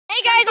Hey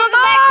guys, welcome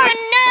back to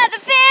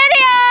another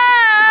video!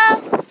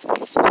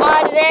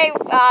 Today,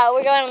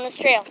 we're going on this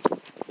trail.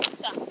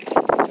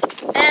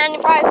 And you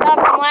probably saw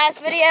from the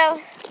last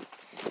video,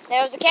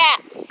 there was a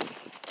cat.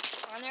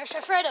 And they're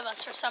afraid of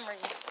us for some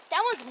reason.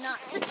 That one's not.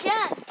 It's a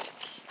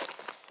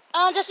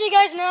 10. Just so you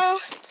guys know,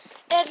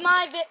 if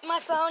my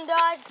phone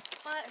dies,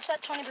 it's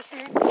at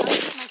 20%. I'll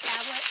use my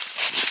tablet.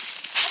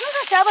 I think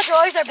our tablets are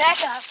always our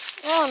backup.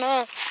 Oh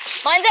no.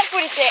 Mine's at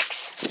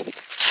 46.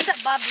 What's up,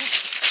 Bob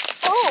Beach?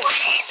 Oh!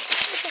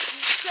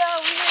 So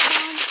we are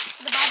going to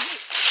the Bob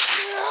Beach.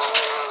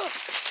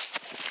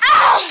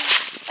 Ow!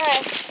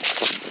 Alright.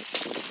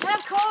 And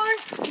of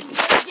course,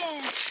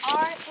 again,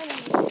 our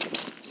enemies.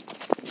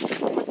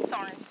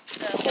 Thorns.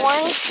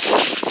 Horns?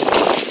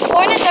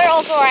 Hornets are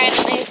also our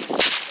enemies.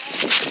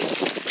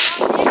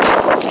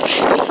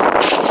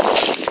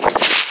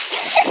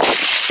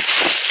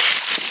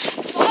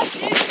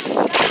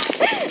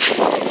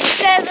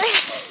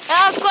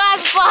 That was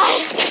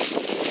classified.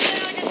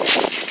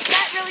 Is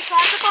that really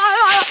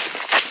classified?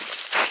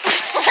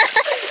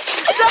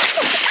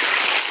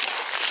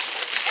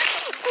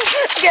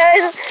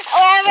 Guys,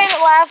 we're having a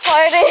laugh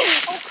party.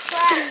 Oh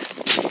crap.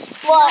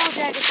 What? Oh,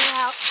 Jack, it's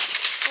out.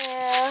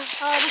 Yeah.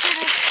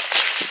 Because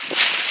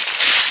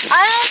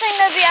I don't think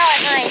they'll be out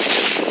at night.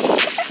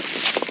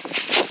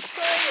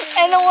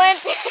 In the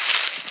winter.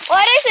 Why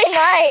did I say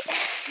night?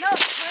 no,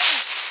 spring.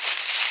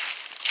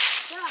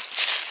 Yeah.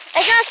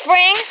 It's not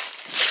spring.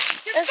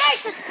 Your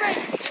face is spring.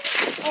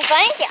 Well,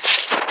 thank you.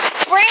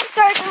 Spring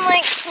starts in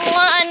like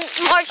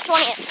March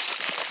 20th.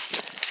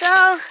 So,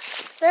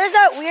 there's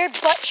that weird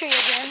butt tree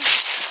again.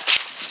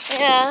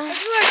 Yeah.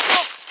 It's really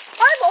cool.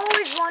 I've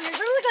always wondered, is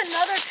there like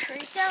another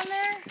tree down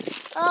there?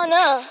 Oh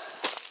no.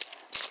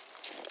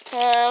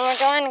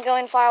 We're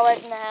going far away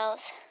from the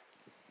house.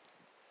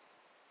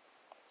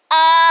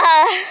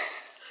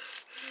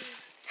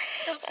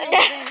 Don't say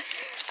anything.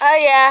 Oh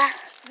yeah.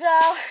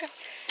 So,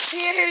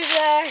 here's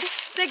a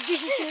big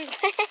juicy tree.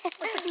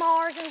 Looks like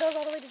Mars and goes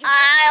all the way to Jupiter.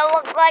 I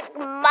look like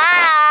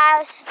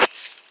Mars.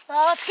 So,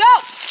 let's go!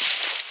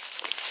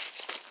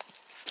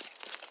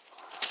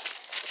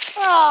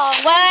 Oh,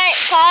 Wait,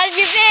 pause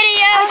your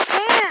video.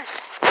 man.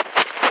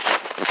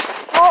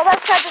 Well,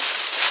 let's try this.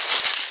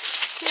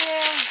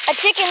 Yeah. A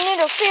chicken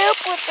noodle soup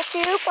with the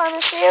soup on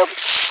the soup.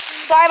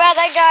 Sorry about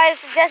that,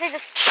 guys. Jesse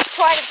just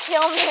tried to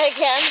kill me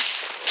again.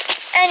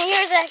 And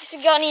here's the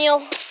hexagonal.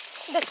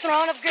 The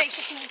throne of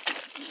graciousness.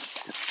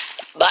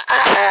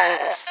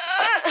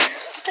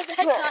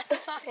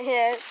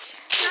 Yes.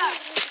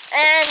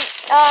 And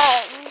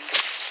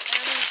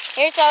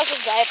here's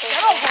Alice's diaper. Is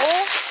that a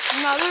whole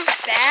another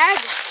bag?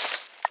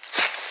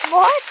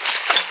 What?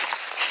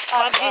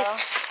 Oh, geez.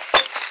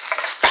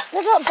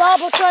 That's what Bob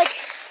looks like.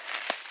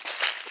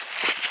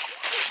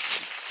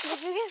 Did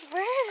you get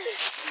burned?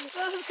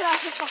 We're going to Bob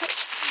Beach.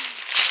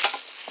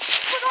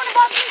 We're going to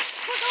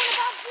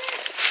Bob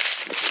Beach.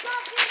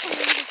 Bob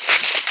Beach.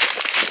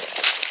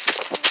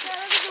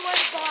 Yeah, this is the way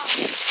to Bob.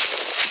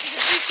 It's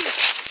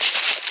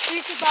a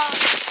juicy Bob.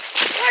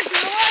 We're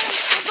going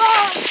to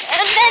Bob.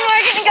 And then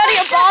we're gonna go to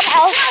your Bob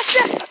house.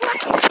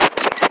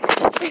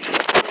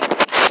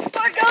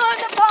 We're going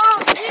to Bob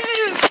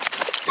Beach.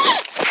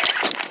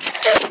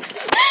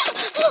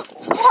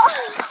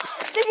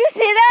 Did you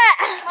see that?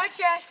 My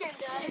trash can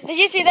died. Did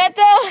you see that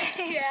though?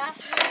 Yeah.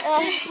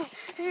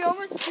 You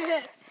almost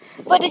did.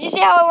 But did you see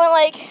how it went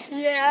like?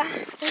 Yeah.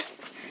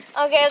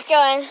 Okay, let's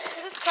go in.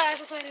 This is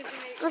classified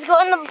information. Let's go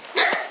in the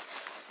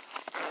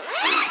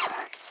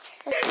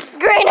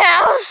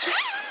greenhouse.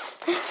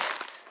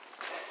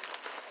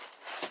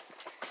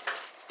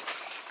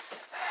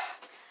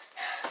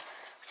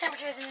 What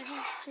temperature is it in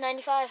here?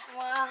 95.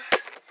 Wow.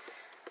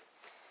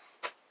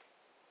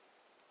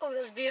 Oh,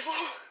 that's beautiful.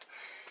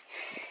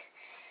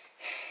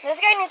 This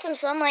guy needs some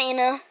sunlight, you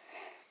know.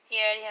 He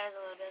already has a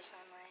little bit of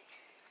sunlight.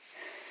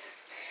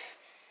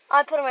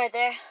 I'll put him right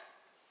there.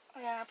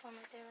 Oh yeah, I'll put him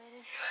right there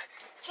later.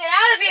 Let's get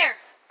out of here!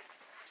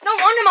 No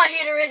wonder my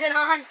heater isn't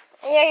on.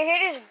 Yeah, your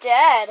heater's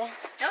dead.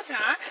 No, it's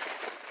not.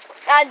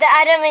 I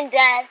don't mean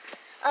dead.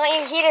 I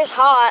mean your heater's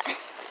hot.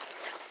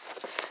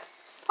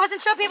 Pause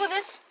and show people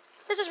this.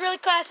 This is really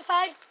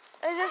classified.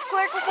 Is this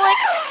quick flick?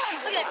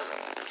 Look at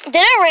this.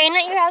 Did it rain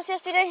at your house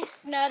yesterday?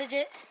 No, did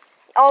it?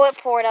 Oh, it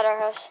poured at our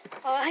house.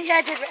 Oh, yeah,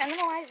 it did. I don't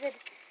know why it did.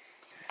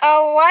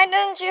 Oh, why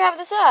didn't you have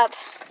this up?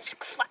 It's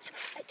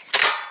classified.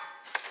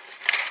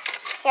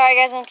 Sorry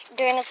guys, I'm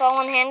doing this all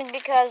one-handed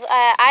because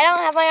I don't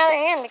have my other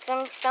hand because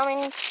I'm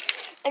filming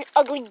an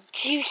ugly,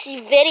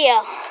 juicy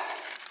video.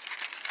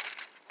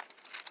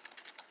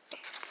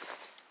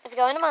 Let's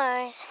go into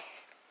Mars.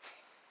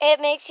 It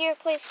makes your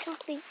place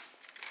complete.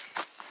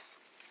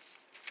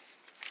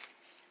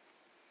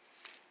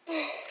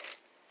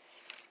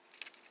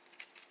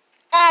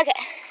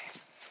 Okay.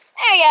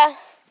 There you go.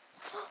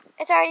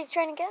 It's already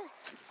trying to go.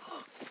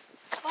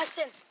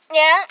 Weston,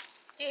 Yeah?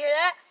 you hear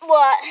that?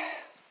 What?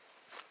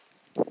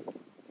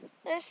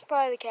 This is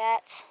probably the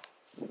cats.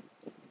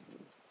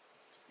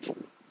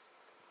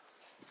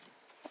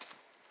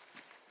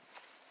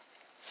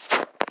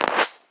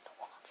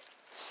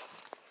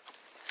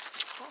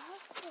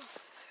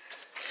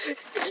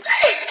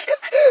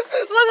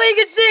 Look what you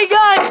can see,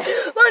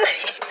 guys. Look.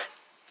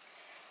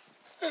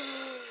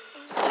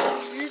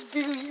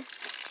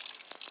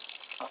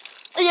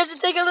 You have to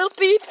take a little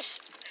peeps.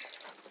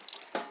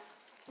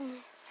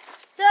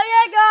 So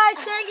yeah, guys,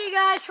 thank you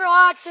guys for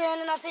watching,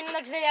 and I'll see you in the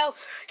next video.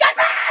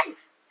 Goodbye!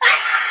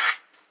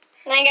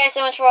 Thank you guys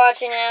so much for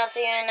watching, and I'll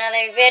see you in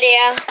another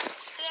video.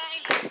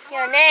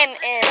 Your name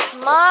is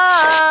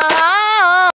Mom.